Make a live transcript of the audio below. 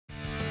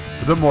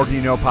The Morgan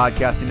You Know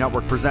Podcasting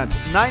Network presents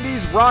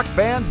 90s Rock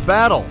Bands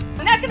Battle.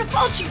 I'm not going to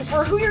fault you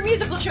for who your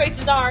musical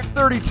choices are.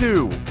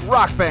 32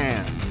 rock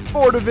bands,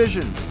 4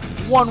 divisions,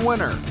 1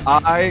 winner.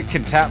 I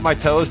can tap my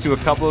toes to a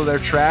couple of their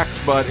tracks,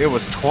 but it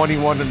was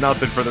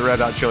 21-0 for the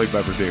Red Hot Chili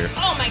Peppers here.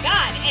 Oh my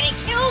God, and it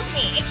kills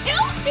me. It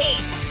kills me.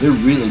 They're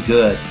really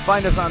good.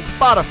 Find us on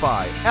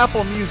Spotify,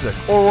 Apple Music,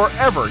 or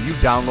wherever you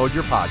download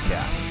your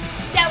podcasts.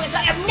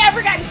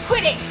 I'm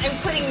quitting. I'm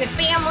quitting the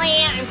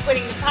family. I'm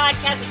quitting the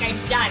podcast. Like,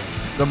 I'm done.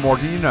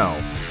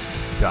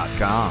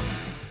 TheMorganYouKnow.com.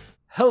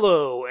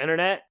 Hello,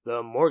 Internet.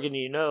 The Morgan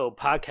You Know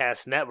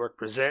Podcast Network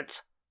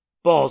presents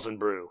Balls and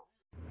Brew.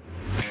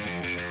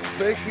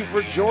 Thank you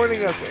for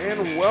joining us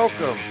and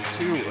welcome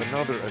to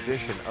another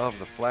edition of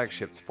the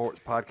flagship sports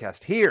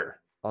podcast here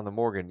on the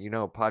Morgan You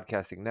Know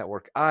Podcasting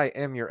Network. I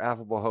am your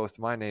affable host.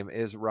 My name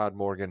is Rod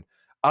Morgan.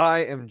 I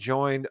am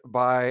joined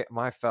by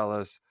my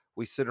fellas.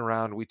 We sit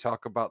around, we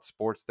talk about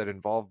sports that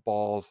involve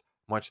balls,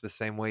 much the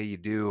same way you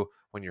do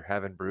when you're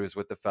having brews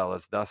with the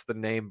fellas. Thus the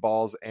name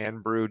Balls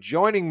and Brew.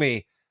 Joining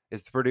me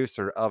is the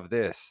producer of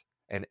this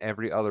and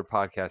every other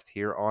podcast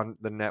here on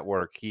the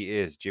network. He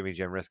is Jimmy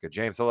Jamriska.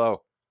 James,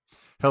 hello.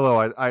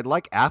 Hello. I'd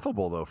like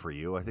affable, though, for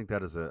you. I think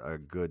that is a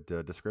good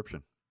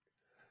description.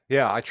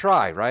 Yeah, I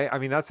try, right? I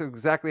mean, that's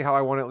exactly how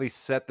I want to at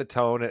least set the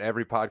tone at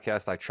every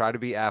podcast. I try to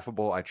be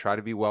affable. I try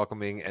to be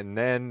welcoming. And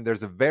then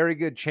there's a very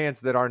good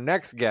chance that our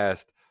next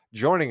guest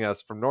joining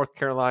us from North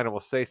Carolina will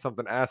say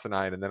something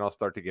asinine, and then I'll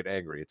start to get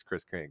angry. It's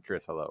Chris Crane.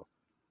 Chris, hello.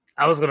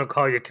 I was going to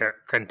call you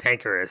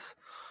cantankerous.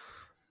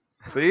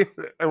 See?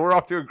 And we're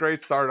off to a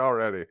great start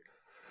already.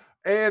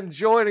 And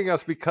joining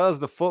us because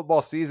the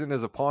football season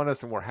is upon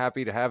us and we're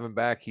happy to have him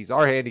back. He's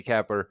our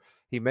handicapper.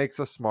 He makes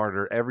us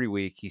smarter every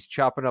week. He's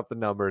chopping up the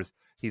numbers.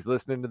 He's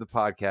listening to the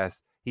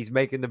podcast. He's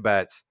making the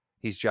bets.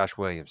 He's Josh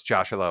Williams.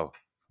 Josh, hello.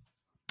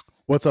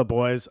 What's up,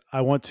 boys?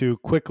 I want to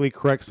quickly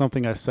correct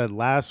something I said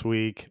last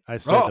week. I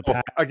said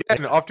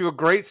again, off to a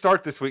great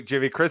start this week,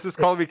 Jimmy. Chris is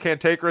calling me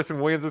cantankerous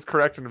and Williams is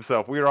correcting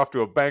himself. We are off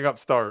to a bang-up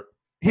start.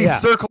 He's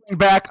circling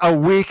back a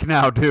week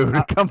now, dude.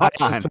 Come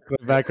on.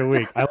 Circling back a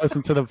week. I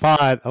listened to the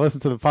pod,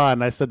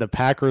 and I said the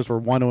Packers were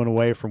 1 win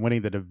away from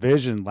winning the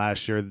division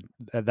last year.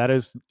 That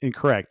is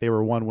incorrect. They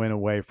were 1 win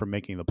away from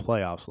making the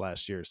playoffs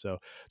last year. So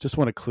just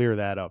want to clear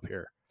that up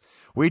here.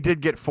 We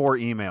did get 4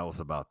 emails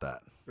about that.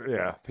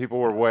 Yeah, people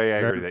were way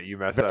angry that you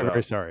messed that up.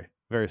 Very sorry.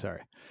 Very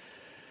sorry.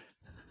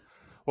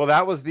 Well,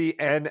 that was the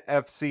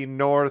NFC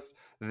North.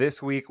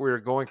 This week, we're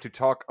going to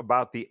talk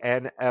about the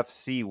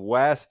NFC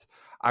West.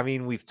 I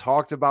mean, we've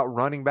talked about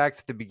running backs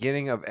at the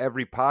beginning of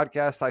every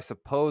podcast. I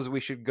suppose we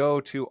should go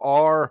to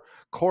our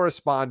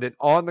correspondent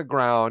on the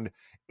ground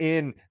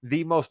in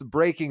the most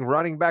breaking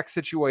running back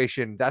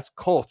situation. That's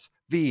Colts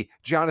v.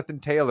 Jonathan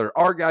Taylor.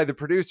 Our guy, the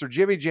producer,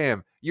 Jimmy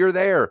Jam. You're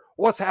there.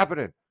 What's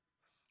happening?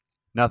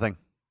 Nothing.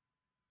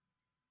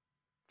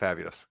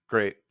 Fabulous.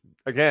 Great.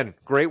 Again,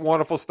 great,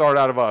 wonderful start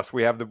out of us.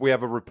 We have a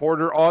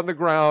reporter on the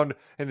ground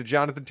in the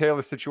Jonathan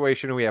Taylor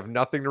situation, and we have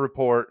nothing to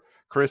report.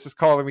 Chris is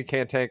calling me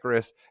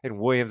cantankerous, and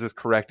Williams is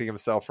correcting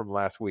himself from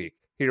last week.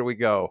 Here we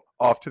go.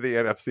 Off to the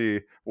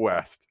NFC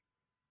West.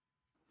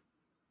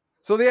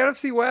 So the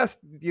NFC West,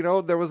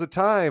 there was a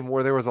time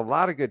where there was a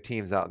lot of good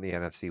teams out in the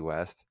NFC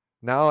West.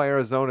 Now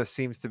Arizona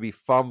seems to be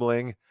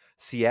fumbling.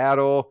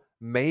 Seattle,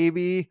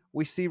 maybe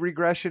we see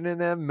regression in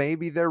them.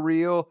 Maybe they're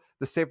real.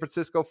 The San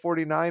Francisco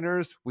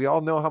 49ers, we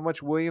all know how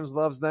much Williams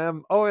loves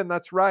them. Oh, and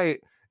that's right.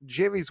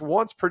 Jimmy's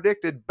once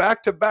predicted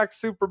back-to-back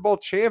Super Bowl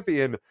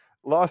champion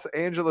Los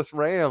Angeles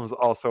Rams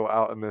also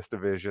out in this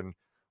division.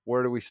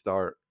 Where do we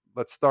start?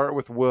 Let's start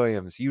with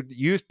Williams. You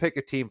pick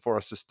a team for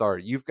us to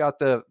start. You've got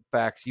the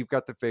facts. You've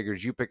got the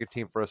figures. You pick a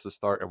team for us to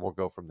start, and we'll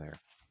go from there.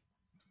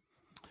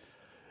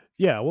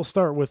 Yeah, we'll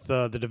start with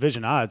the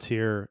division odds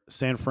here.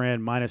 San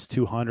Fran minus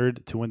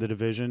 200 to win the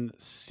division.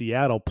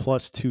 Seattle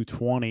plus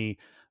 220.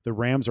 The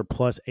Rams are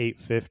plus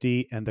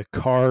 850, and the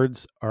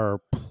Cards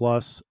are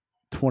plus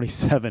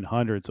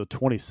 2,700, so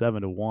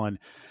 27-1.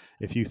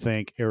 If you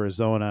think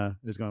Arizona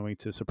is going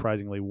to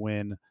surprisingly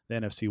win the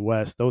NFC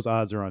West, those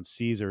odds are on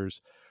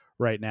Caesars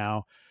right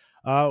now.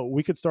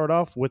 We could start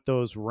off with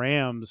those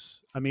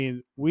Rams. I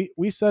mean,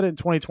 we said it in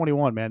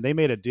 2021, man. They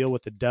made a deal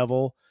with the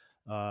devil.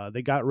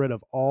 They got rid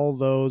of all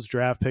those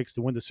draft picks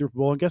to win the Super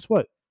Bowl, and guess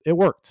what? It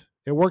worked.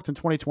 It worked in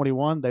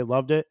 2021. They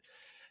loved it,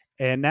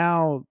 and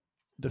now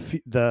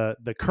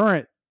the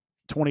current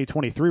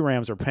 2023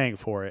 Rams are paying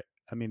for it.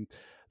 I mean,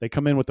 they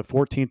come in with the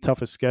 14th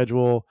toughest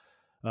schedule.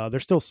 They're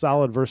still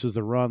solid versus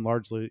the run,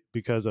 largely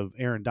because of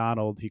Aaron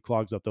Donald. He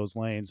clogs up those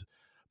lanes,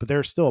 but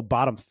they're still a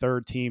bottom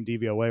third team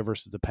DVOA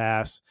versus the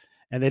pass,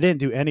 and they didn't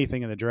do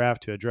anything in the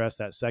draft to address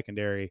that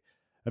secondary.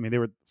 I mean, they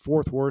were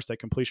 4th worst at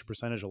completion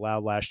percentage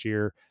allowed last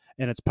year,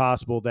 and it's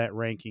possible that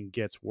ranking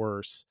gets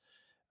worse.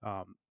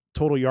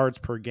 Total yards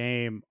per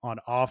game on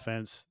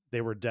offense,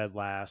 they were dead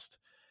last,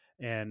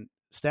 and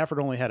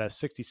Stafford only had a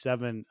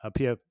 67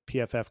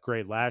 PFF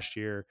grade last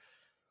year.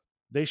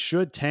 They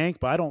should tank,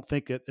 but I don't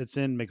think it's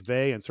in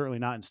McVay and certainly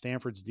not in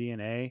Stanford's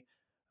DNA.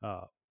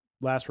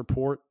 Last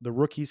report, the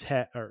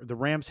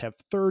Rams have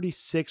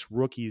 36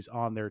 rookies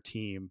on their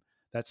team.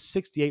 That's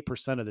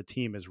 68% of the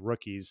team is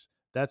rookies.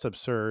 That's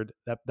absurd.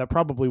 That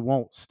probably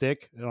won't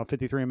stick on a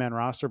 53-man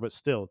roster, but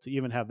still, to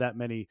even have that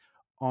many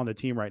on the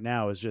team right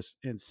now is just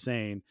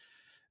insane.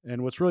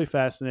 And what's really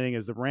fascinating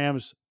is the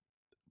Rams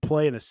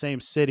play in the same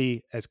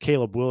city as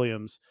Caleb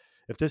Williams.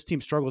 If this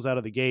team struggles out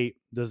of the gate,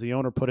 does the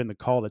owner put in the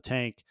call to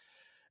tank?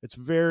 It's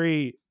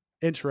very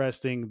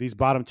interesting. These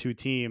bottom two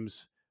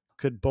teams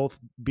could both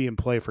be in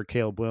play for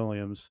Caleb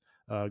Williams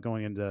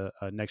going into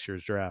next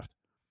year's draft.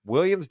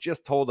 Williams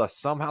just told us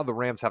somehow the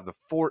Rams have the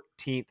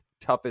 14th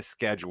toughest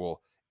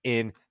schedule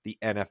in the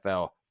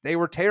NFL. They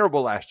were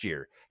terrible last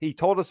year. He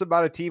told us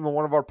about a team in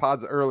one of our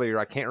pods earlier.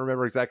 I can't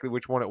remember exactly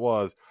which one it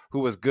was, who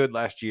was good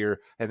last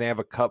year, and they have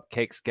a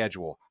cupcake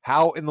schedule.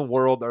 How in the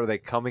world are they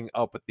coming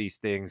up with these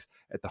things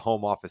at the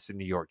home office in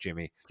New York,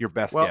 Jimmy? Your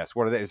best guess.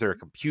 What are they? Is there a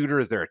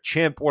computer? Is there a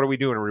chimp? What are we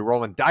doing? Are we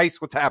rolling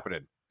dice? What's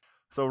happening?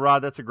 So, Rod,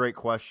 that's a great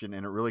question,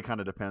 and it really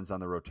kind of depends on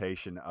the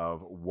rotation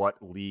of what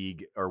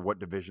league or what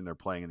division they're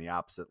playing in the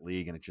opposite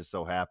league, and it just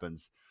so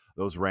happens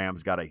those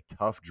Rams got a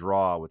tough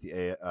draw with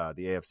the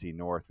AFC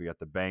North. We got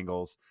the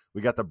Bengals.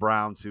 We got the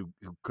Browns, who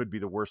could be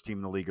the worst team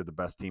in the league or the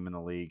best team in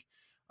the league.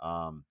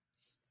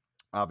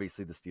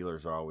 Obviously, the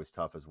Steelers are always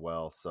tough as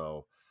well,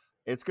 so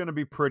it's going to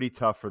be pretty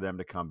tough for them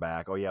to come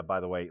back. Oh, yeah, by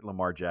the way,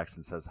 Lamar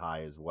Jackson says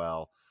hi as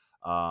well.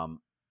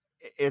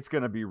 It's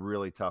going to be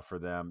really tough for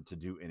them to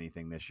do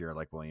anything this year.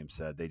 Like William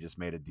said, they just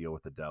made a deal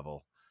with the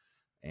devil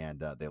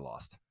and they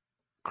lost.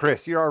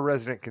 Chris, you're our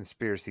resident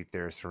conspiracy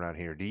theorist around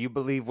here. Do you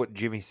believe what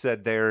Jimmy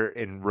said there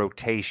in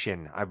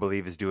rotation? I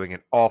believe is doing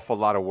an awful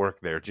lot of work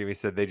there. Jimmy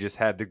said they just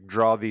had to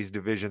draw these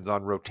divisions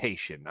on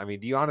rotation. I mean,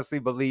 do you honestly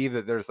believe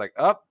that there's like,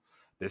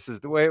 this is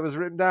the way it was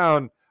written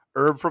down?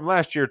 Herb from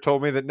last year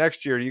told me that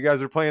next year you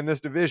guys are playing this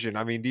division.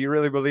 I mean, do you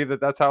really believe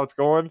that that's how it's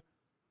going?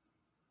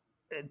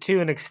 To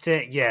an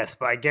extent, yes,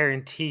 but I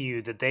guarantee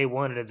you that they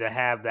wanted to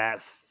have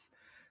that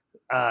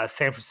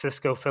San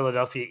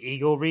Francisco-Philadelphia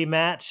Eagle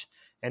rematch,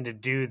 and to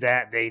do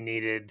that, they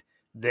needed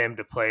them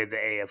to play the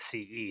AFC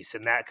East,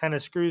 and that kind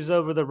of screws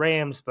over the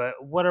Rams, but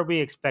what are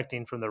we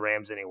expecting from the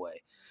Rams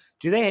anyway?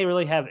 Do they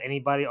really have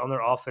anybody on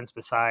their offense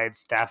besides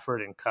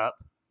Stafford and Kupp?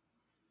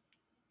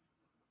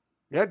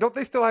 Yeah, don't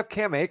they still have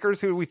Cam Akers,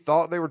 who we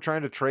thought they were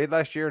trying to trade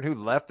last year and who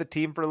left the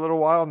team for a little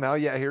while? Now,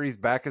 here he's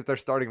back as their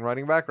starting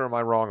running back, or am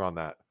I wrong on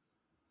that?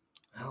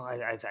 Oh,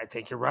 I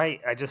think you're right.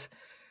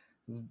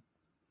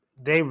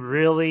 They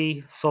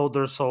really sold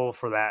their soul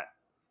for that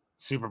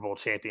Super Bowl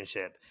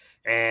championship.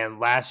 And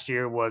last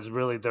year was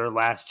really their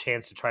last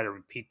chance to try to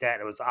repeat that.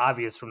 And it was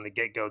obvious from the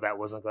get-go that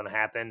wasn't going to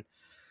happen.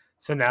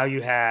 So now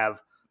you have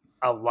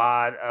a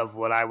lot of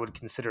what I would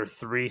consider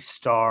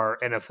 3-star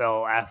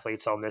NFL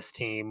athletes on this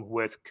team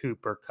with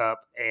Cooper, Kupp,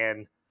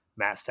 and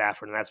Matt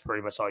Stafford. And that's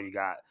pretty much all you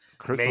got.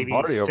 Maybe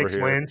Lombardi 6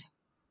 wins.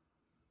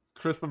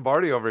 Chris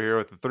Lombardi over here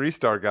with the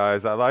 3-star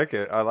guys. I like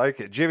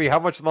it. Jimmy, how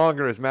much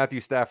longer is Matthew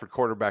Stafford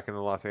quarterback in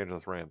the Los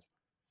Angeles Rams?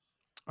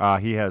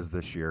 He has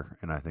this year,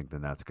 and I think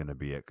then that's going to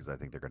be it because I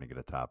think they're going to get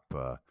a top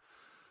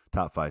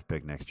 5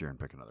 pick next year and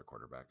pick another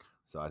quarterback.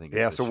 So I think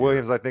so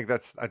Williams, I think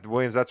that's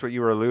what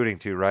you were alluding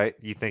to, right?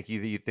 You think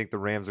the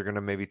Rams are going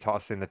to maybe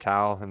toss in the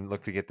towel and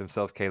look to get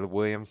themselves Caleb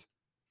Williams?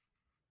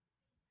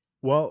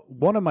 Well,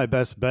 one of my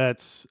best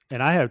bets,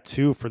 and I have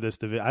two for this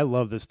division. I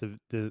love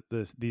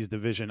these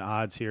division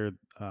odds here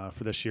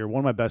for this year.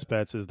 One of my best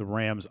bets is the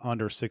Rams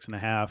under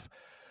 6.5,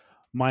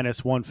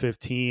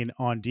 -115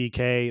 on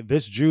DK.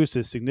 This juice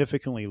is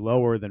significantly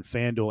lower than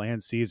FanDuel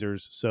and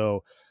Caesars,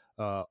 so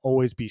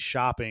always be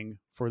shopping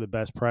for the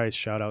best price.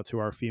 Shout out to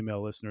our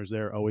female listeners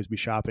there. Always be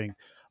shopping.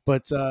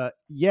 But I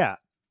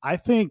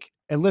think,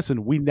 and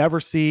listen, we never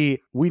see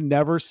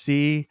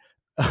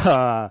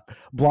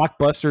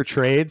blockbuster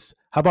trades.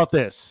 How about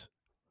this?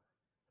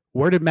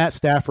 Where did Matt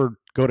Stafford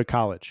go to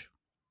college?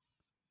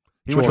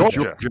 He went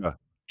to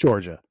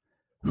Georgia.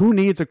 Who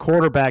needs a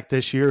quarterback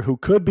this year who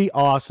could be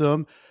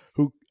awesome,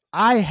 who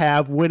I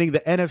have winning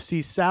the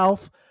NFC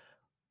South?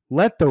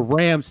 Let the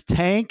Rams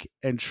tank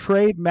and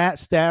trade Matt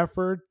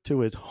Stafford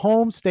to his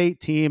home state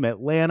team,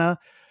 Atlanta.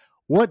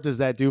 What does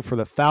that do for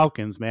the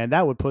Falcons, man?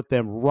 That would put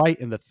them right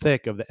in the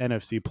thick of the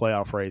NFC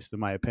playoff race, in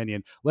my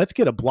opinion. Let's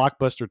get a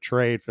blockbuster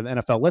trade for the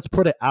NFL. Let's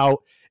put it out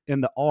in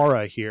the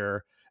aura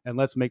here, and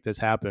let's make this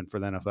happen for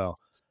the NFL.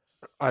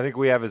 I think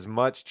we have as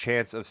much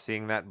chance of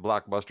seeing that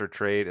blockbuster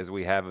trade as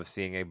we have of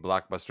seeing a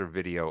blockbuster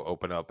video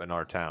open up in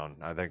our town.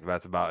 I think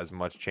that's about as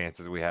much chance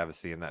as we have of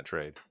seeing that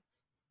trade.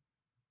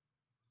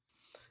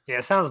 Yeah,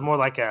 it sounds more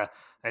like an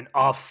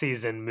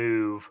off-season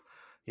move,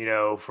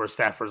 for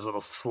Stafford's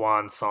little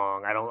swan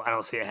song. I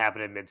don't see it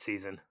happening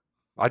mid-season.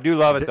 I do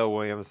love it though,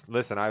 Williams.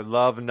 Listen, I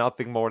love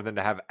nothing more than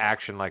to have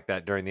action like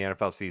that during the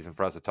NFL season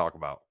for us to talk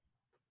about.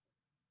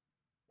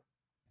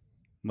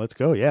 Let's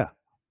go, yeah.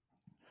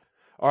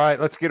 All right,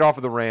 let's get off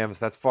of the Rams.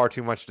 That's far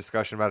too much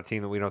discussion about a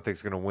team that we don't think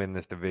is going to win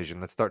this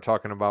division. Let's start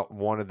talking about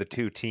one of the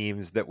two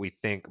teams that we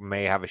think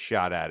may have a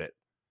shot at it.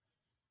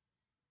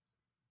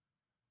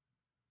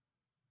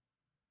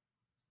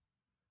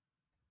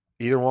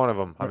 Either one of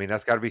them. I mean,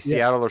 that's got to be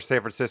Seattle or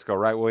San Francisco,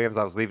 right, Williams?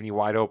 I was leaving you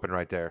wide open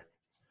right there.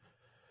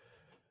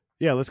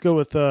 Yeah, let's go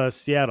with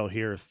Seattle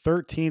here.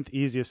 13th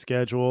easiest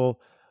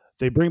schedule.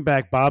 They bring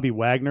back Bobby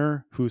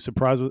Wagner, who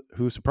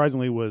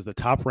surprisingly was the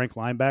top ranked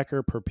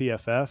linebacker per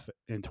PFF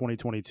in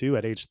 2022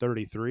 at age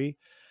 33.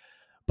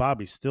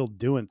 Bobby's still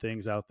doing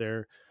things out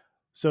there.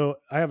 So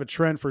I have a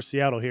trend for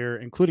Seattle here,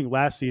 including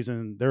last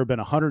season. There have been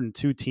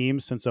 102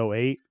 teams since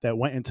 '08 that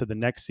went into the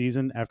next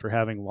season after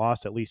having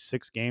lost at least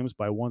 6 games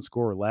by 1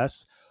 score or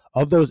less.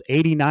 Of those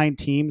 89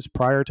 teams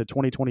prior to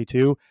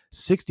 2022,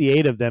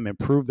 68 of them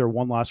improved their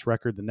one-loss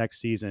record the next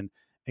season,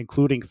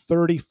 including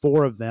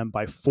 34 of them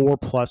by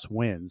 4+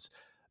 wins.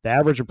 The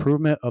average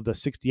improvement of the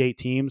 68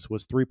 teams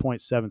was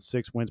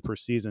 3.76 wins per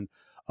season.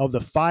 Of the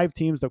 5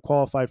 teams that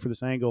qualified for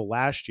this angle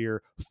last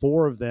year,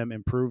 4 of them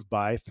improved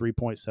by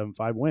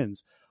 3.75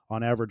 wins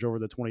on average over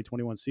the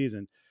 2021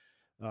 season.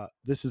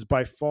 This is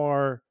by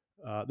far,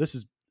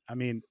 I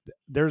mean,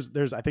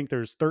 I think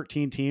there's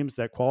 13 teams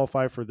that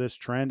qualify for this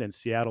trend, and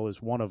Seattle is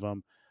one of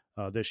them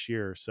this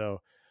year.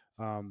 So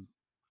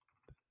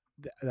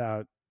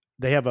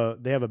they have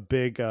a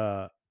big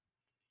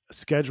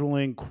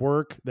scheduling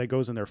quirk that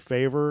goes in their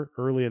favor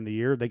early in the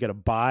year. They get a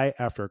bye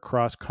after a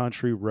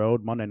cross-country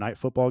road Monday Night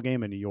Football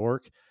game in New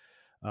York.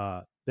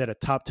 They had a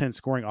top 10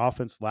 scoring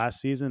offense last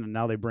season, and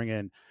now they bring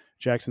in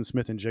Jackson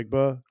Smith and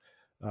Jigba,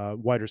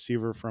 wide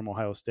receiver from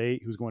Ohio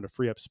State, who's going to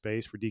free up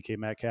space for DK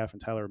Metcalf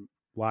and Tyler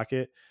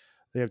Lockett.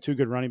 They have 2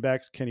 good running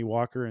backs, Kenny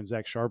Walker and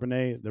Zach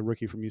Charbonnet, the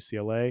rookie from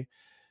UCLA.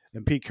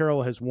 And Pete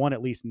Carroll has won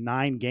at least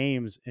 9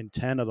 games in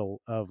 10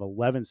 of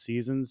 11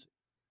 seasons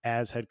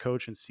as head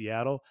coach in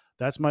Seattle.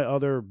 That's my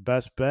other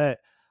best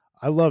bet.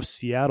 I love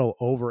Seattle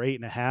over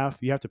 8.5.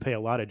 You have to pay a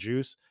lot of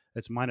juice.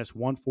 It's minus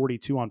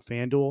 142 on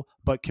FanDuel,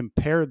 but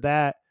compare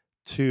that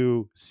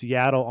to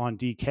Seattle on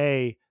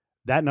DK,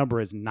 that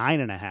number is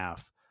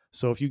 9.5.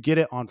 So if you get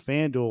it on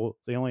FanDuel,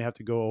 they only have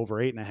to go over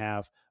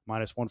 8.5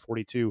 minus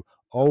 142.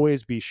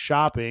 Always be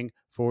shopping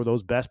for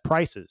those best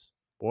prices,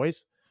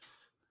 boys.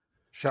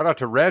 Shout out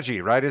to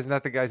Reggie, right? Isn't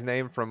that the guy's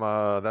name from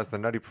that's the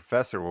Nutty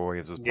Professor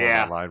Williams was pulling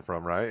that line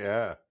from, right?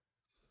 Yeah.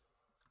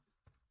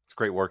 It's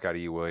great work out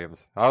of you,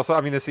 Williams.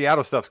 I mean, the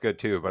Seattle stuff's good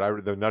too,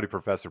 but the Nutty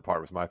Professor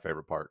part was my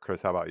favorite part.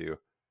 Chris, how about you?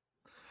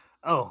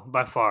 Oh,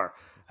 by far.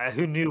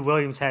 Who knew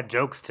Williams had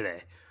jokes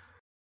today?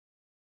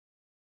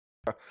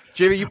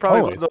 Jimmy, you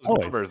probably love those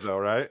numbers though,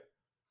 right?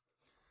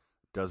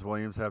 Does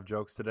Williams have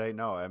jokes today?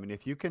 No. I mean,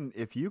 if you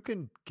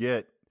can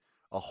get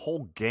a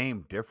whole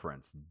game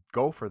difference,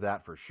 go for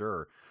that for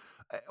sure.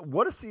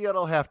 What does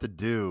Seattle have to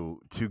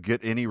do to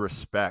get any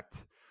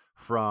respect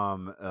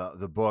from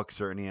the books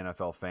or any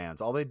NFL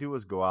fans? All they do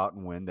is go out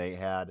and win. They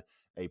had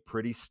a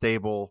pretty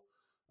stable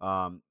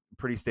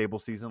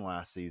season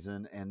last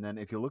season, and then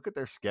if you look at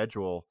their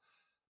schedule,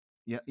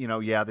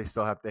 they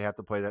still have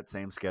to play that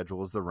same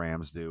schedule as the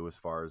Rams do as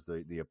far as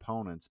the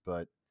opponents,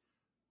 but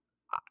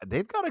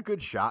they've got a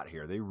good shot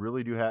here. They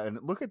really do have, and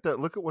look at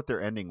what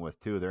they're ending with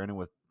too. They're ending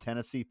with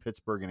Tennessee,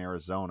 Pittsburgh, and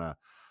Arizona.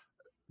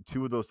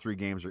 2 of those 3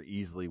 games are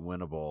easily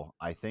winnable.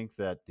 I think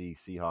that the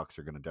Seahawks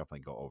are going to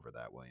definitely go over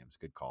that, Williams.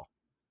 Good call.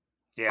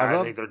 Yeah,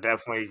 I think they're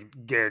definitely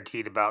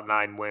guaranteed about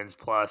 9 wins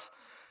plus.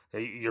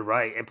 You're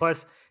right. And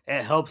plus,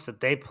 it helps that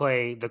they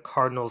play the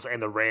Cardinals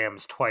and the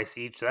Rams twice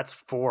each. So that's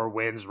 4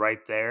 wins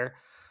right there.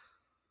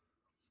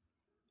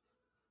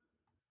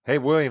 Hey,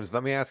 Williams,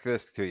 let me ask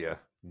this to you.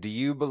 Do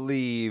you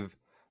believe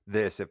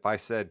this if I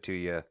said to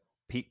you,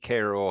 Pete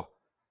Carroll,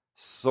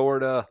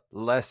 sort of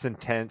less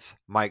intense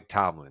Mike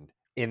Tomlin,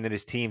 in that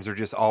his teams are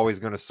just always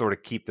going to sort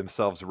of keep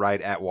themselves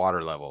right at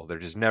water level? They're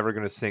just never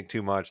going to sink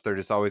too much. They're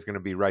just always going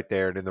to be right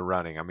there and in the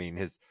running. I mean,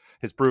 his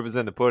proof is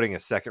in the pudding,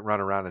 his second run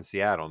around in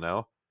Seattle,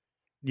 no?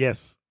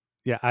 Yes.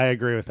 Yeah, I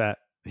agree with that.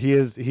 He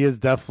is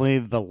definitely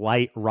the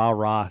light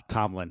rah-rah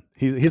Tomlin.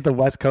 He's the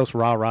West Coast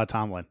rah-rah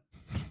Tomlin.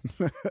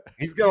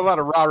 He's got a lot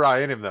of rah-rah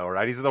in him though,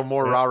 right? He's a little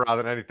more rah-rah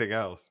than anything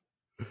else.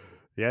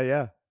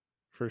 Yeah.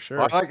 For sure.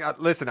 Well,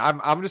 listen,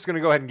 I'm just going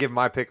to go ahead and give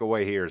my pick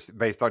away here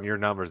based on your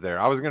numbers there.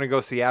 I was going to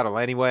go Seattle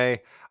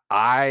anyway.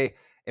 I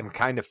am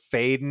kind of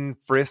fading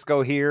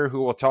Frisco here,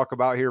 who we'll talk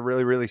about here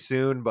really, really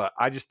soon. But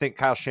I just think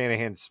Kyle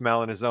Shanahan's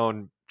smelling his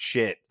own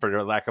shit,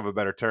 for lack of a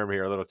better term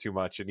here, a little too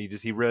much. And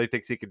he really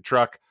thinks he can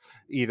truck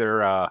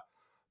either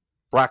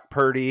Brock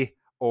Purdy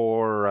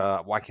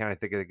or why can't I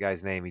think of the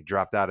guy's name? He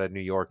dropped out of New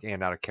York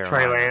and out of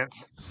Carolina. Trey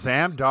Lance.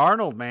 Sam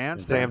Darnold, man.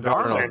 Sam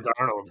Darnold.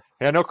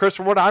 Yeah, no, Chris,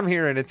 from what I'm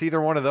hearing, it's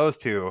either one of those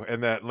two,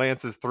 and that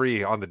Lance is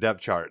 3 on the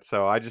depth chart.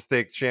 So I just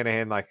think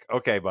Shanahan,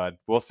 okay, bud,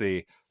 we'll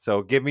see.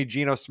 So give me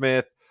Geno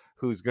Smith,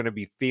 who's going to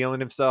be feeling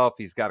himself.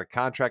 He's got a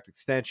contract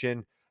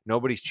extension.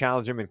 Nobody's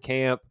challenged him in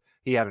camp.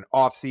 He had an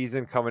off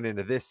season coming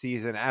into this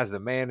season as the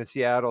man in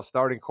Seattle,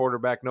 starting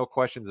quarterback, no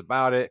questions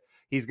about it.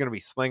 He's going to be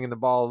slinging the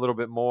ball a little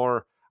bit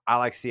more. I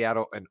like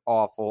Seattle an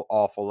awful,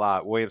 awful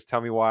lot. Williams, tell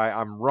me why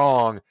I'm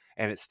wrong,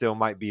 and it still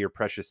might be your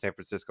precious San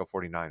Francisco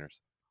 49ers.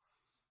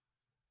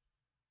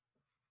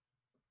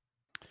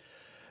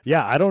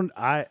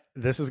 Yeah,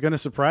 this is going to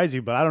surprise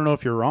you, but I don't know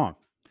if you're wrong.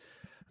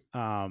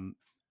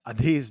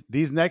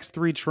 These next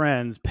 3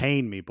 trends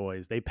pain me,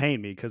 boys. They pain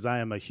me because I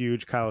am a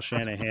huge Kyle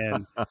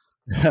Shanahan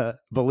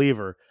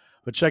believer.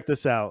 But check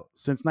this out.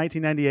 Since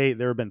 1998,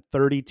 there have been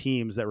 30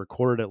 teams that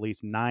recorded at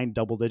least 9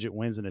 double-digit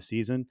wins in a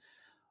season.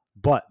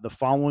 But the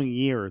following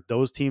year,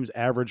 those teams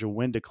average a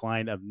win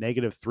decline of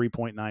negative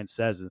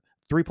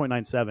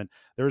 3.97.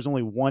 There is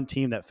only one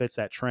team that fits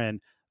that trend.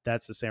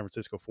 That's the San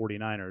Francisco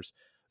 49ers.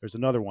 There's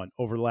another one.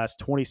 Over the last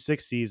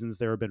 26 seasons,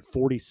 there have been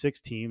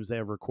 46 teams that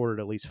have recorded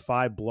at least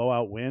 5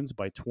 blowout wins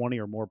by 20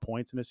 or more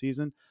points in a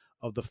season.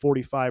 Of the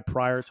 45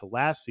 prior to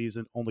last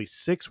season, only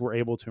 6 were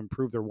able to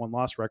improve their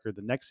win-loss record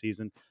the next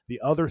season.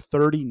 The other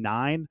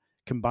 39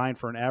 combined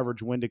for an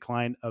average win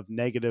decline of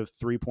negative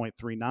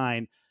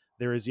 3.39.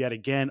 There is yet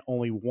again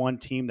only one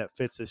team that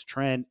fits this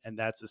trend, and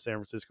that's the San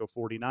Francisco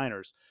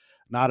 49ers.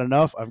 Not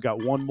enough. I've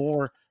got one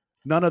more.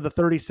 None of the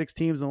 36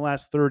 teams in the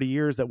last 30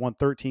 years that won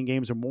 13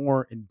 games or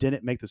more and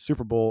didn't make the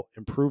Super Bowl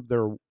improved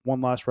their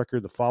one-loss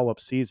record the follow-up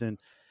season,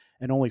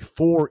 and only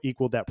 4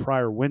 equaled that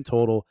prior win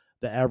total.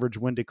 The average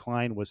win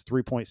decline was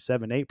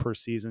 3.78 per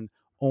season.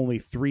 Only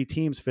 3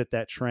 teams fit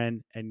that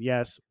trend, and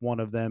yes, one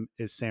of them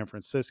is San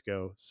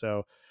Francisco.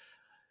 So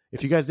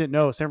if you guys didn't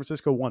know, San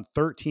Francisco won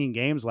 13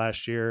 games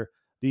last year.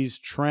 These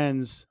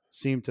trends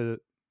seem to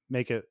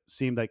make it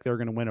seem like they're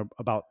going to win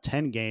about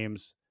 10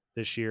 games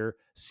this year.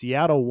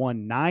 Seattle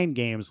won 9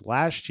 games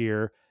last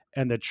year,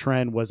 and the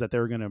trend was that they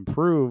were going to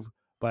improve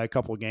by a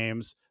couple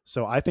games.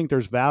 So I think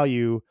there's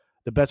value.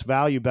 The best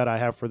value bet I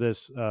have for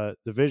this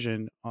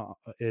division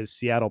is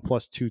Seattle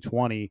plus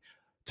 220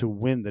 to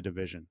win the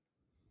division.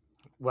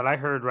 What I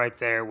heard right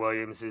there,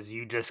 Williams, is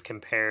you just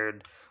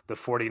compared the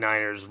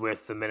 49ers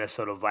with the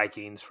Minnesota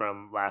Vikings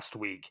from last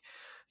week.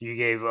 You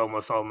gave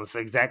almost the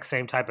exact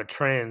same type of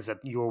trends that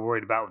you were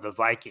worried about with the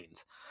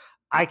Vikings.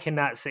 I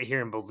cannot sit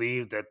here and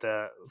believe that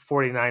the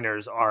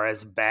 49ers are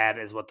as bad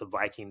as what the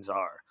Vikings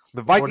are.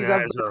 The Vikings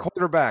have a better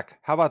quarterback.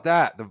 How about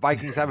that? The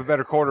Vikings have a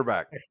better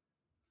quarterback.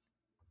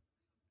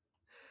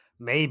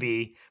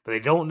 Maybe, but they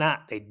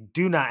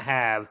do not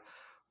have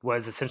what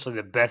is essentially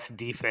the best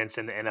defense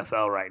in the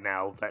NFL right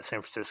now that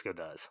San Francisco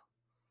does.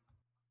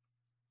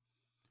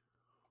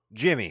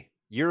 Jimmy,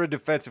 you're a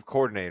defensive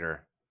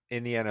coordinator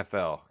in the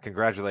NFL.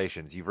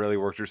 Congratulations. You've really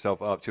worked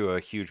yourself up to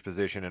a huge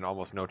position in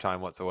almost no time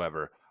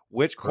whatsoever.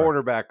 Which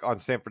quarterback on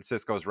San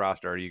Francisco's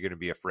roster are you going to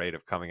be afraid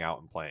of coming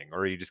out and playing? Or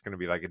are you just going to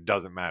be like, it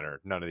doesn't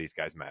matter. None of these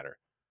guys matter.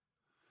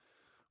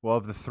 Well,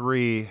 of the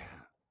three,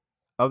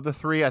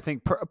 I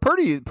think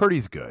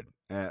Purdy's good.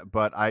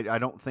 But I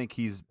don't think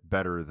he's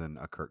better than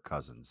a Kirk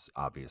Cousins,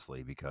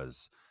 obviously,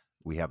 because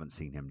we haven't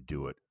seen him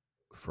do it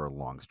for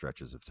long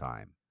stretches of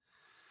time.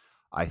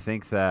 I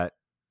think the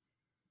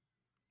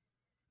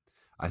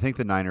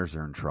Niners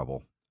are in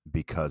trouble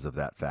because of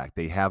that fact.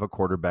 They have a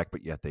quarterback,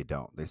 but yet they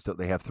don't.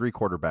 They have 3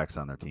 quarterbacks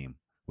on their team,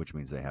 which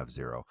means they have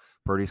 0.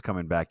 Purdy's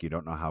coming back. You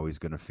don't know how he's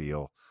going to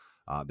feel.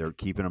 They're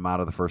keeping him out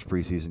of the first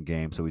preseason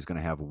game, so he's going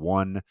to have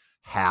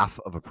 1/2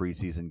 of a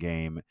preseason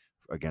game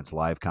against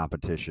live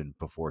competition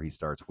before he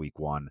starts week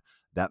 1.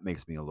 That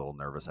makes me a little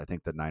nervous. I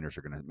think the Niners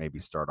are going to maybe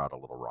start out a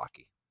little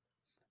rocky.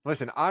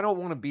 Listen, I don't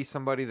want to be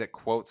somebody that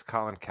quotes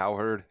Colin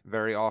Cowherd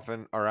very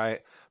often, all right?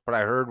 But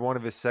I heard one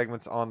of his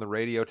segments on the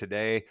radio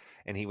today,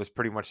 and he was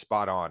pretty much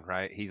spot on,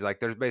 right? He's like,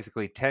 there's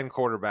basically 10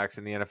 quarterbacks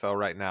in the NFL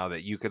right now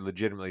that you could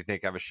legitimately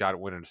think have a shot at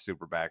winning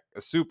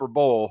a Super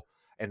Bowl,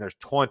 and there's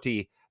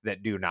 20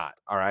 that do not,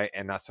 all right?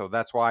 And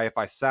that's why if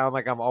I sound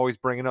like I'm always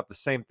bringing up the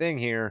same thing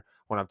here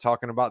when I'm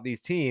talking about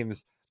these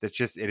teams,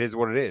 it is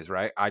what it is,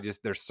 right?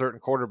 There's certain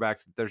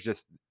quarterbacks that there's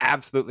just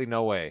absolutely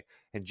no way.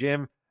 And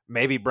Jim,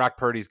 maybe Brock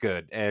Purdy's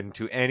good. And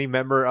to any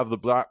member of the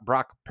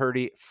Brock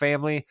Purdy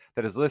family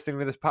that is listening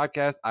to this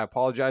podcast, I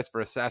apologize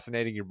for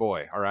assassinating your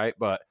boy, all right?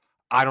 But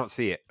I don't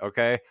see it,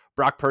 okay?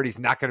 Brock Purdy's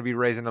not going to be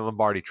raising a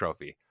Lombardi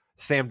trophy.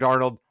 Sam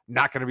Darnold,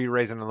 not going to be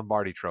raising a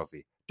Lombardi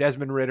trophy.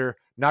 Desmond Ridder,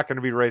 not going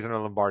to be raising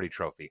a Lombardi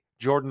trophy.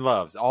 Jordan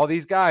Loves, all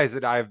these guys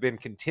that I've been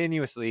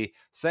continuously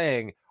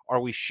saying,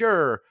 are we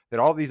sure that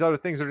all these other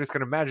things are just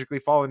going to magically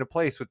fall into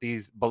place with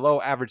these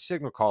below average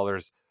signal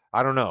callers?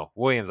 I don't know.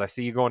 Williams, I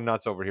see you going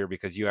nuts over here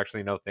because you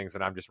actually know things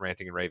and I'm just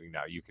ranting and raving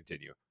now. You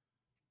continue.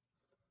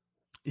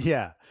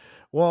 Yeah.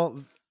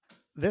 Well,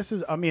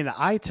 the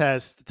eye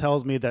test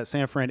tells me that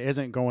San Fran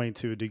isn't going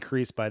to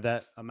decrease by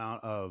that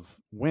amount of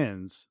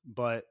wins,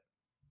 but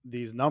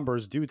these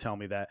numbers do tell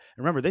me that.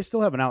 And remember, they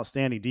still have an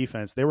outstanding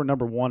defense. They were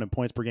number 1 in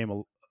points per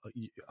game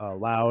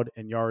allowed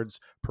and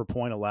yards per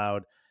point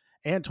allowed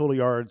and total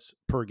yards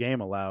per game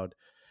allowed.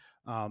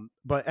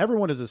 But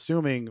everyone is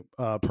assuming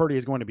Purdy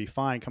is going to be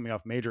fine coming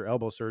off major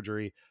elbow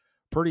surgery.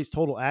 Purdy's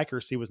total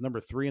accuracy was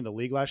number 3 in the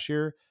league last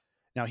year.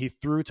 Now, he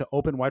threw to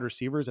open wide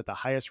receivers at the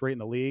highest rate in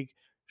the league.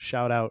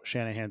 Shout out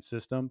Shanahan's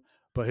system.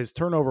 But his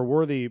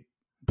turnover-worthy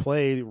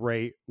play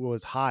rate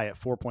was high at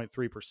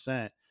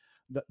 4.3%.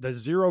 The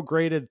zero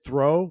graded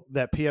throw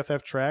that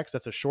PFF tracks,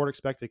 that's a short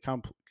expected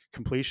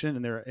completion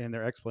in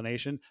their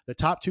explanation. The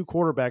top 2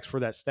 quarterbacks for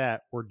that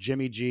stat were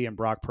Jimmy G and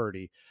Brock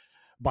Purdy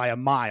by a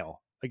mile.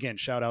 Again,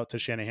 shout out to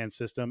Shanahan's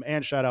system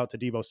and shout out to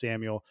Deebo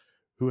Samuel,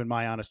 who, in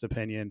my honest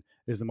opinion,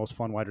 is the most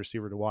fun wide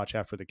receiver to watch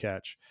after the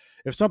catch.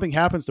 If something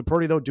happens to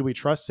Purdy, though, do we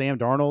trust Sam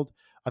Darnold?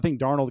 I think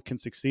Darnold can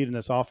succeed in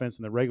this offense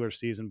in the regular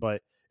season,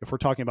 but if we're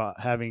talking about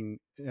having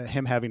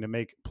to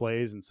make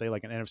plays and say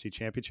like an NFC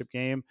Championship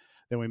game,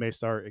 then we may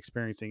start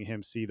experiencing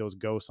him see those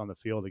ghosts on the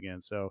field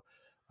again. So,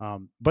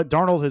 but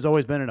Darnold has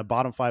always been in a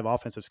bottom 5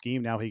 offensive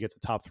scheme. Now he gets a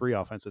top 3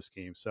 offensive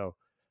scheme. So,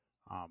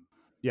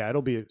 yeah,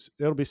 it'll be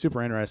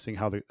super interesting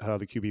how the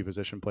QB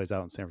position plays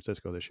out in San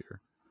Francisco this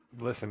year.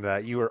 Listen to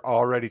that. You were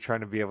already trying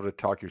to be able to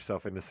talk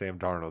yourself into Sam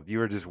Darnold. You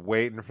were just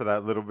waiting for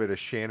that little bit of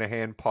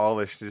Shanahan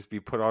polish to just be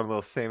put on a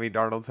little Sammy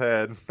Darnold's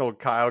head. Old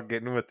Kyle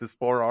getting with his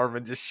forearm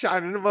and just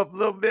shining him up a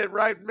little bit,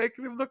 right?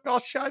 Making him look all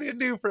shiny and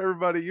new for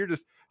everybody.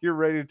 You're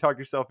ready to talk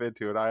yourself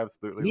into it. I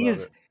absolutely love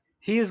it.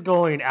 He is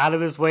going out of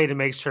his way to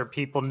make sure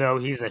people know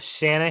he's a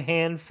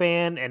Shanahan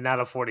fan and not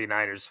a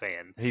 49ers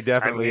fan. He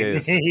definitely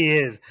is. He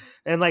is.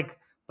 And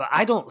but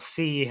I don't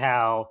see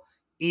how,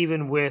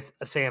 even with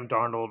a Sam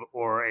Darnold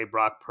or a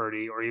Brock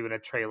Purdy or even a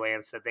Trey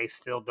Lance, that they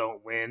still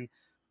don't win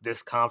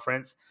this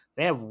conference.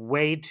 They have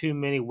way too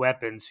many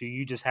weapons who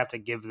you just have to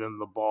give them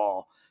the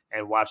ball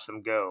and watch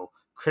them go.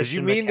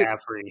 Christian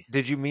McCaffrey.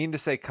 Did you mean to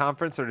say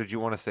conference or did you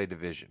want to say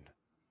division?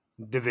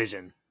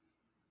 Division.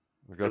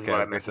 Okay, is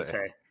what I meant to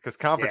say. Because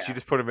conference, you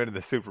just put them into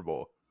the Super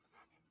Bowl.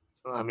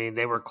 I mean,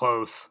 they were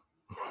close.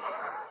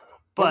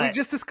 But we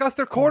just discussed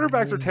their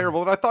quarterbacks are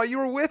terrible, and I thought you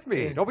were with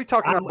me. Don't be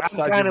talking out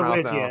outside your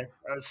mouth now.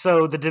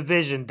 So the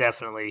division,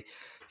 definitely.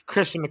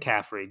 Christian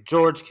McCaffrey,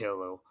 George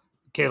Kittle,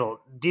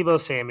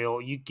 Deebo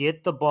Samuel. You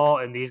get the ball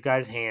in these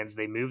guys' hands.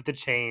 They move the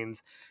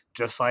chains.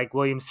 Just like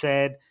William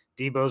said,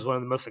 Deebo's one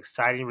of the most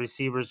exciting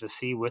receivers to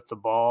see with the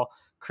ball.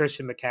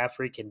 Christian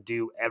McCaffrey can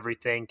do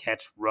everything,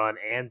 catch, run,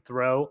 and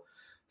throw.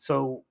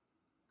 So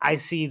I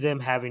see them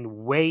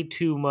having way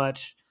too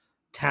much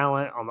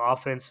talent on the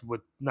offense,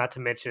 with not to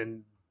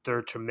mention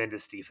their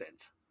tremendous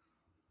defense.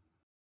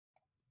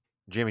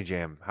 Jimmy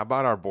Jam, how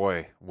about our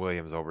boy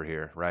Williams over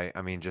here, right?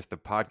 I mean, just the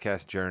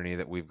podcast journey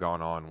that we've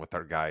gone on with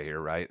our guy here,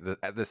 right? The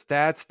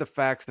stats, the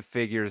facts, the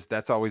figures,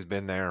 that's always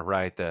been there,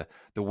 right? The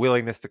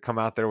willingness to come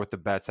out there with the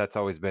bets, that's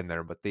always been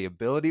there. But the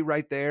ability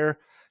right there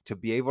to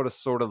be able to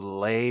sort of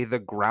lay the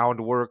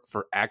groundwork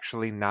for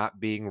actually not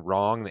being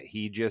wrong, that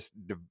he just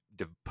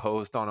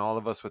deposed on all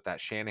of us with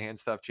that Shanahan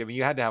stuff. Jimmy,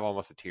 you had to have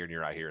almost a tear in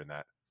your eye hearing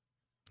that.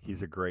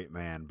 He's a great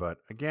man. But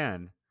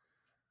again,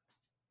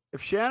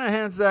 if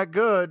Shanahan's that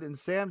good and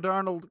Sam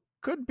Darnold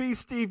could be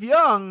Steve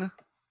Young,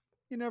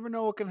 you never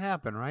know what can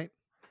happen, right?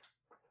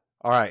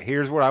 All right,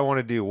 here's what I want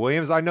to do.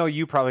 Williams, I know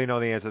you probably know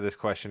the answer to this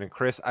question, and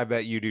Chris, I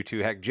bet you do too.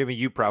 Heck, Jimmy,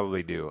 you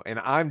probably do. And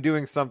I'm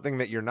doing something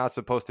that you're not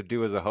supposed to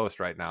do as a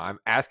host right now. I'm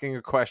asking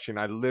a question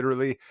I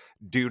literally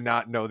do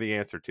not know the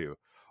answer to.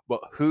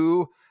 But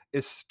who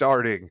is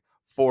starting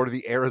for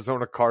the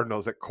Arizona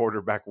Cardinals at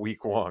quarterback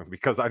week 1?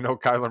 Because I know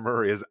Kyler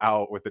Murray is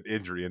out with an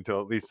injury until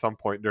at least some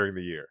point during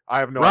the year. I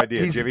have no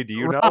idea. Jimmy, do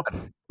you know?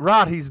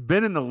 Rod, he's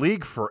been in the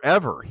league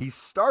forever. He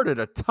started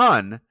a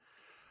ton.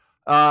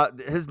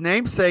 His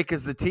namesake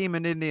is the team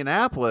in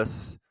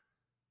Indianapolis.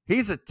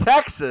 He's a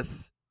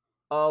Texas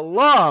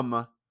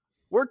alum.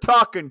 We're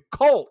talking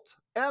Colt,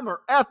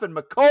 effing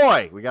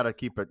McCoy. We got to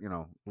keep it,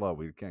 low.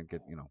 We can't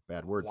get,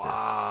 bad words here.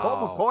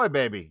 Colt McCoy,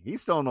 baby.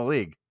 He's still in the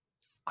league.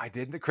 I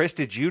didn't. Chris,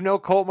 did you know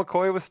Colt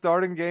McCoy was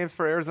starting games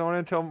for Arizona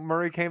until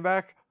Murray came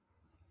back?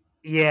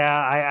 Yeah,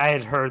 I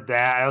had heard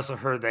that. I also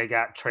heard they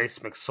got Trace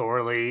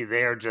McSorley.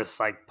 They're just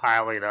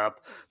piling up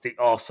the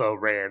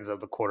also-rans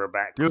of the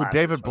quarterback. Dude,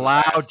 David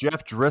Blau,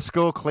 Jeff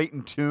Driscoll,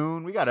 Clayton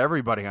Tune. We got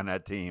everybody on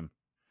that team.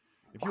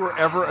 If you were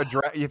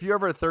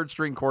ever a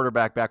third-string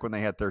quarterback back when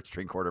they had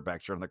third-string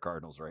quarterbacks, you're on the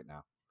Cardinals right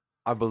now.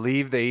 I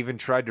believe they even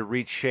tried to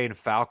reach Shane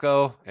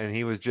Falco, and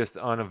he was just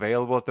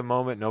unavailable at the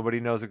moment. Nobody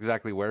knows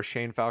exactly where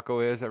Shane Falco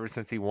is ever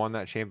since he won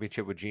that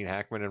championship with Gene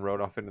Hackman and rode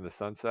off into the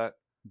sunset.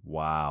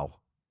 Wow.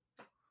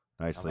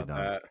 Nicely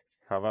done.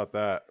 How about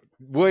that?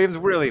 Williams,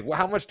 really,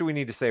 how much do we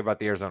need to say about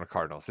the Arizona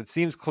Cardinals? It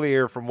seems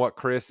clear from what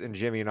Chris and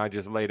Jimmy and I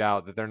just laid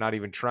out that they're not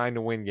even trying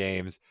to win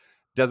games.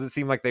 Doesn't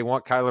seem like they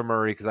want Kyler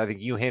Murray, because I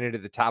think you hinted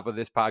at the top of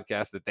this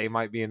podcast that they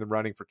might be in the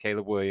running for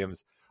Caleb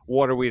Williams.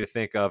 What are we to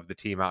think of the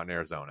team out in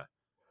Arizona?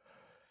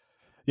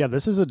 Yeah,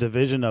 this is a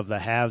division of the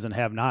haves and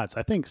have-nots.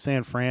 I think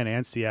San Fran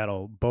and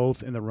Seattle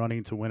both in the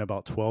running to win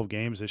about 12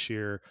 games this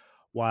year,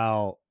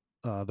 while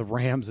the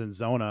Rams and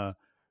Zona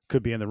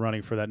could be in the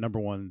running for that number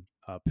 1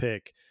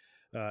 pick.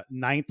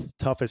 9th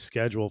toughest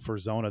schedule for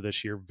Zona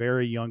this year.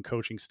 Very young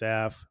coaching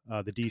staff.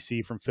 The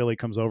DC from Philly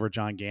comes over,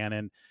 John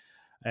Gannon,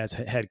 as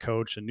head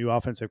coach, a new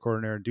offensive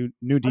coordinator,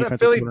 new defensive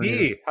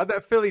coordinator. How'd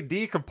that Philly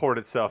D comport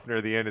itself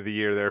near the end of the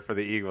year there for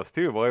the Eagles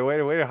too? Boy,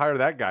 way to hire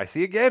that guy.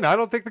 See, again, I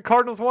don't think the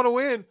Cardinals want to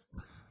win.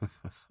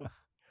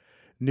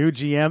 New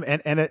GM,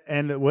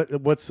 and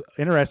what's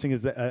interesting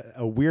is that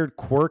a weird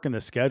quirk in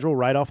the schedule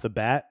right off the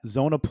bat.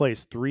 Zona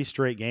plays 3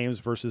 straight games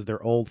versus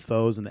their old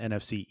foes in the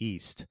NFC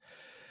East.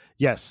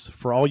 Yes,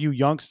 for all you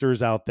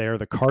youngsters out there,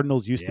 the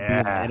Cardinals used to be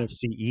in the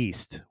NFC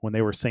East when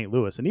they were St.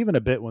 Louis, and even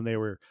a bit when they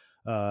were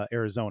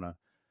Arizona.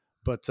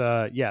 But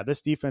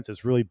this defense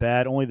is really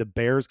bad. Only the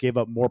Bears gave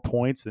up more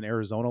points than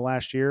Arizona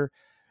last year.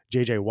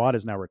 J.J. Watt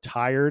is now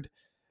retired.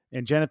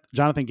 And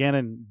Jonathan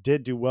Gannon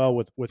did do well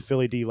with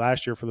Philly D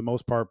last year for the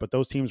most part, but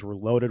those teams were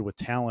loaded with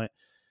talent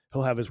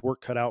he'll have his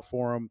work cut out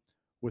for him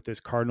with this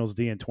Cardinals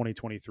D in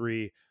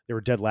 2023. They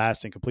were dead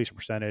last in completion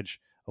percentage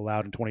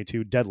allowed in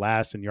 22, dead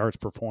last in yards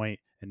per point,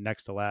 and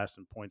next to last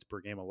in points per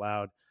game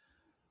allowed.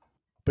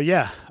 But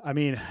yeah, I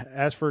mean,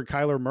 as for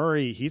Kyler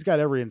Murray, he's got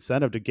every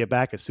incentive to get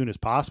back as soon as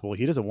possible.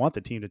 He doesn't want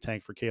the team to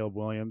tank for Caleb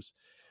Williams.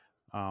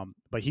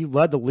 But he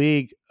led the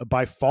league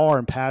by far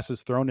in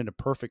passes thrown into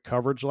perfect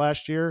coverage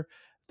last year.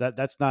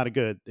 That's not a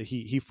good.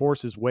 He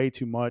forces way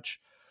too much.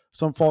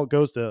 Some fault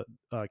goes to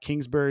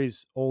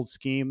Kingsbury's old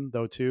scheme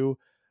though too,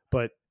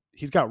 but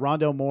he's got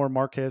Rondale Moore,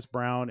 Marquez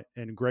Brown,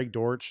 and Greg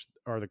Dortch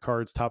are the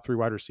Cards' top 3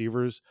 wide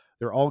receivers.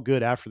 They're all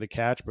good after the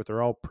catch, but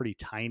they're all pretty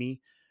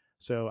tiny.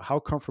 So how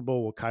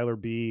comfortable will Kyler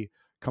be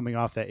coming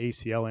off that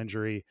ACL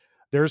injury?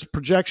 There's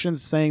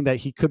projections saying that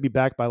he could be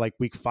back by like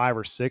week 5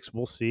 or 6.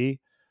 We'll see.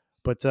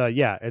 But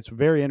yeah, it's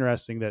very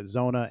interesting that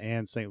Zona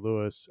and St.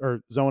 Louis,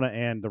 or Zona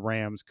and the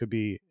Rams, could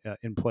be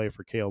in play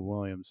for Caleb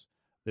Williams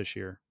this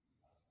year.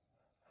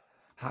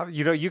 How,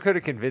 you could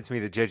have convinced me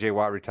that J.J.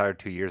 Watt retired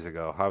 2 years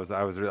ago. I was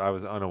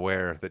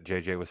unaware that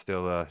J.J. was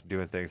still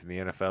doing things in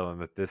the NFL,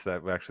 and that this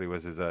actually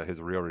was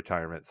his real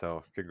retirement.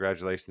 So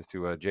congratulations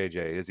to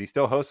J.J. Is he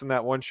still hosting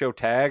that one show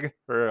Tag,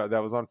 or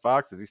that was on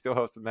Fox? Is he still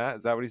hosting that?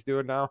 Is that what he's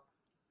doing now?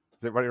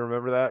 Does everybody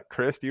remember that?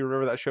 Chris, do you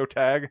remember that show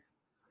Tag?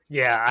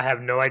 Yeah, I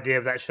have no idea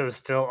if that show's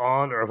still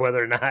on or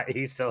whether or not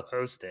he still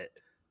hosts it.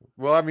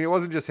 Well, I mean, it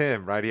wasn't just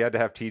him, right? He had to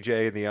have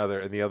TJ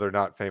and the other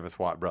not famous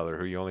Watt brother,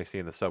 who you only see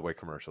in the Subway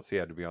commercials. He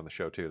had to be on the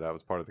show too. That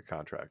was part of the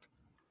contract.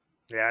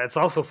 Yeah, it's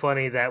also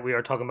funny that we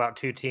are talking about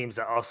 2 teams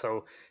that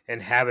also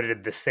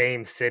inhabited the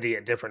same city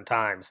at different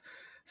times.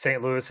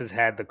 St. Louis has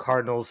had the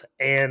Cardinals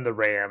and the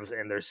Rams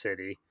in their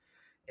city,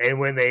 and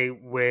when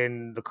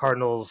the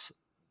Cardinals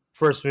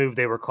first moved,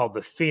 they were called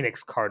the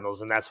Phoenix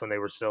Cardinals, and that's when they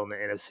were still in the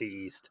NFC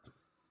East.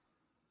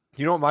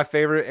 You know what my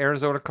favorite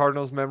Arizona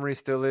Cardinals memory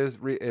still is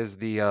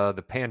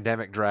the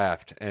pandemic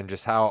draft, and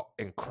just how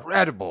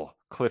incredible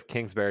Cliff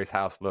Kingsbury's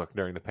house looked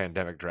during the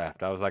pandemic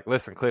draft. I was like,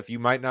 listen, Cliff, you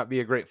might not be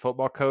a great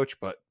football coach,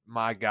 but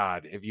my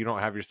God, if you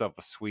don't have yourself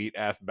a sweet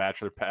ass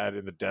bachelor pad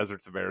in the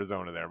deserts of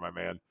Arizona there, my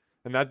man.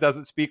 And that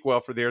doesn't speak well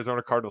for the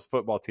Arizona Cardinals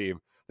football team,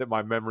 that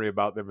my memory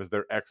about them is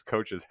their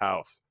ex-coach's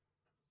house.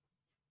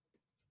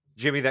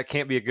 Jimmy, that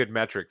can't be a good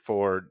metric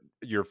for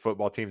your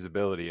football team's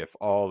ability if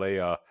all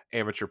a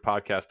amateur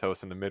podcast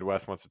host in the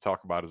Midwest wants to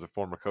talk about is a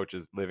former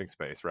coach's living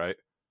space, right?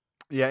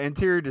 Yeah,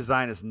 interior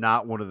design is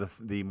not one of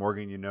the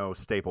Morgan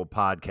staple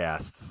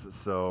podcasts,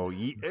 so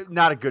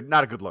not a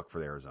good look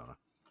for Arizona.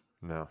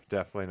 No,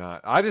 definitely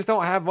not. I just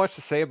don't have much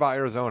to say about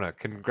Arizona.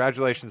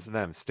 Congratulations to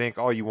them. Stink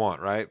all you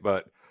want, right?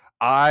 But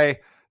I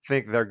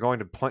think they're going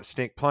to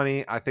stink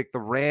plenty. I think the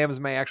Rams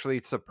may actually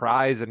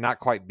surprise and not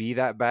quite be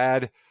that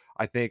bad.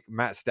 I think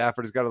Matt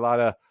Stafford has got a lot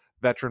of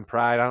veteran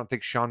pride. I don't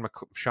think Sean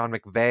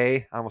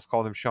McVay, I almost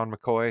called him Sean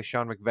McCoy,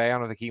 Sean McVay, I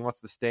don't think he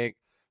wants to stink.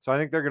 So I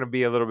think they're going to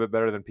be a little bit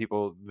better than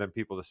people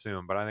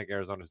assume, but I think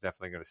Arizona's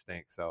definitely going to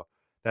stink. So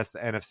that's the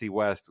NFC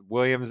West.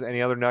 Williams,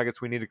 any other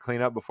nuggets we need to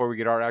clean up before we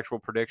get our actual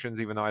predictions,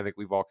 even though I think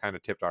we've all kind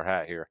of tipped our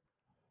hat here?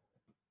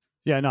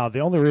 Yeah, no, the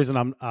only reason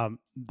I'm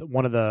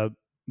one of the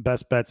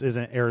best bets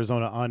isn't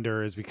Arizona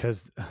under is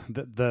because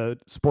the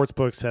sports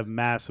books have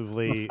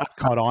massively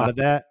caught on to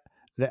that.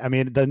 I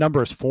mean, the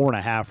number is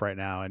 4.5 right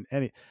now,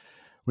 and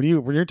when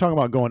you're talking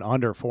about going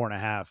under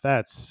 4.5,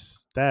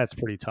 that's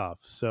pretty tough.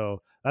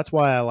 So that's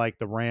why I like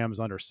the Rams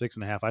under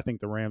 6.5. I think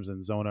the Rams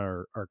and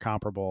Zona are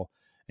comparable,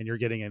 and you're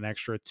getting an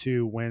extra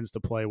 2 wins to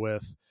play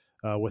with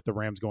the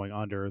Rams going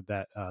under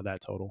that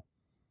total.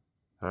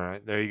 All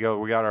right, there you go.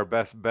 We got our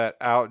best bet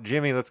out.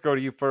 Jimmy, let's go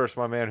to you first,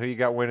 my man. Who you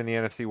got winning the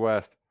NFC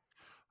West?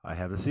 I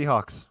have the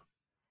Seahawks.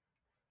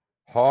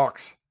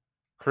 Hawks.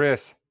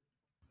 Chris.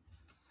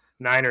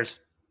 Niners.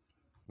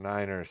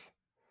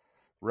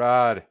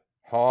 Rod.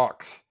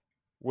 Hawks.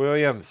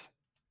 Williams.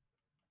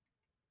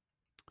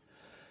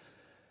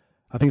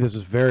 I think this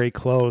is very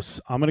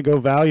close. I'm going to go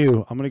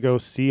value. I'm going to go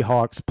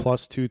Seahawks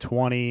plus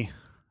 220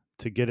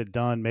 to get it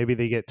done. Maybe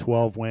they get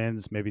 12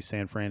 wins. Maybe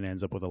San Fran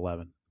ends up with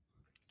 11.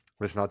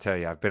 Listen, I'll tell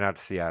you, I've been out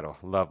to Seattle.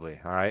 Lovely.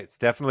 All right. It's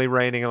definitely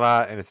raining a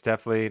lot, and it's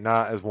definitely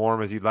not as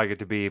warm as you'd like it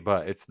to be,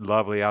 but it's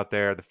lovely out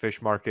there. The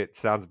fish market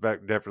sounds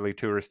definitely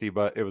touristy,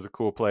 but it was a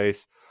cool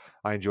place.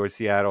 I enjoyed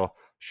Seattle.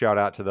 Shout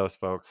out to those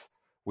folks.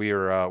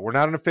 We're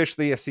not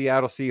officially a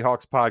Seattle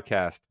Seahawks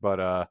podcast,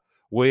 but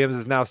Williams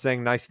is now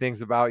saying nice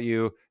things about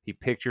you. He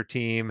picked your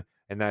team,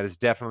 and that is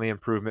definitely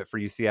improvement for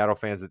you Seattle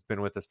fans that's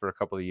been with us for a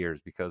couple of years,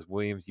 because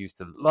Williams used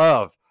to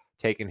love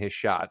taking his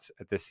shots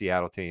at this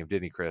Seattle team,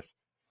 didn't he, Chris?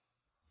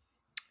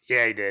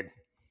 Yeah, he did.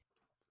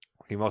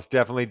 He most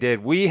definitely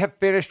did. We have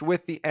finished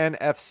with the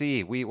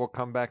NFC. We will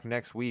come back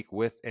next week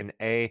with an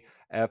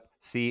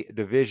AFC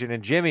division.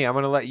 And Jimmy, I'm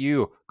going to let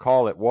you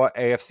call it. What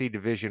AFC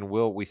division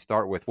will we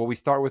start with? Will we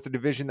start with the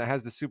division that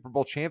has the Super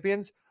Bowl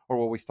champions, or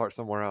will we start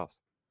somewhere else?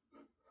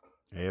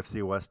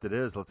 AFC West it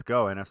is. Let's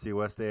go. NFC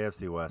West to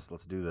AFC West.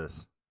 Let's do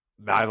this.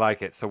 I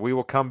like it. So we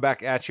will come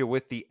back at you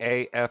with the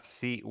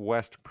AFC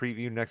West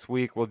preview next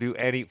week. We'll do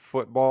any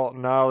football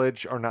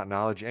knowledge, or not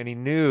knowledge, any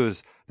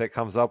news that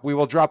comes up. We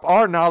will drop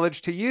our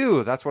knowledge to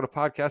you. That's what a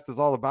podcast is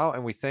all about.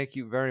 And we thank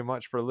you very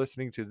much for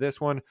listening to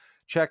this one.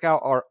 Check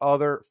out our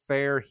other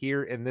fare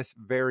here in this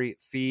very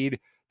feed,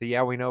 the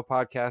Yeah We Know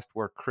podcast,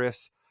 where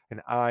Chris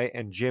and I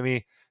and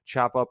Jimmy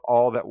chop up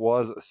all that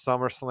was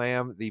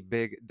SummerSlam, the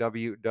big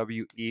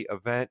WWE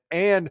event.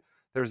 And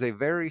there's a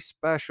very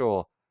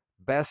special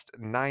Best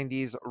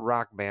 90s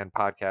Rock Band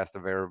podcast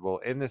available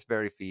in this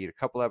very feed. A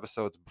couple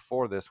episodes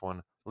before this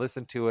one.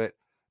 Listen to it.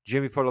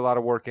 Jimmy put a lot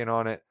of work in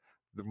on it.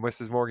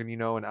 Mrs. Morgan,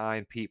 and I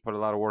and Pete put a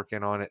lot of work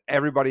in on it.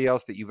 Everybody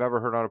else that you've ever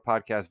heard on a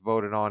podcast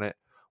voted on it.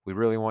 We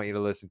really want you to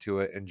listen to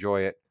it,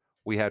 enjoy it.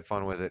 We had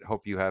fun with it.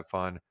 Hope you have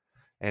fun.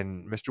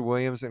 And Mr.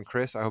 Williams and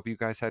Chris, I hope you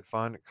guys had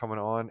fun coming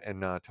on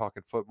and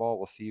talking football.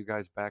 We'll see you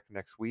guys back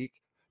next week.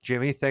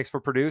 Jimmy, thanks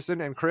for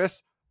producing. And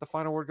Chris, the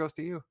final word goes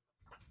to you.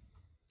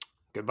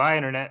 Goodbye,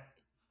 Internet.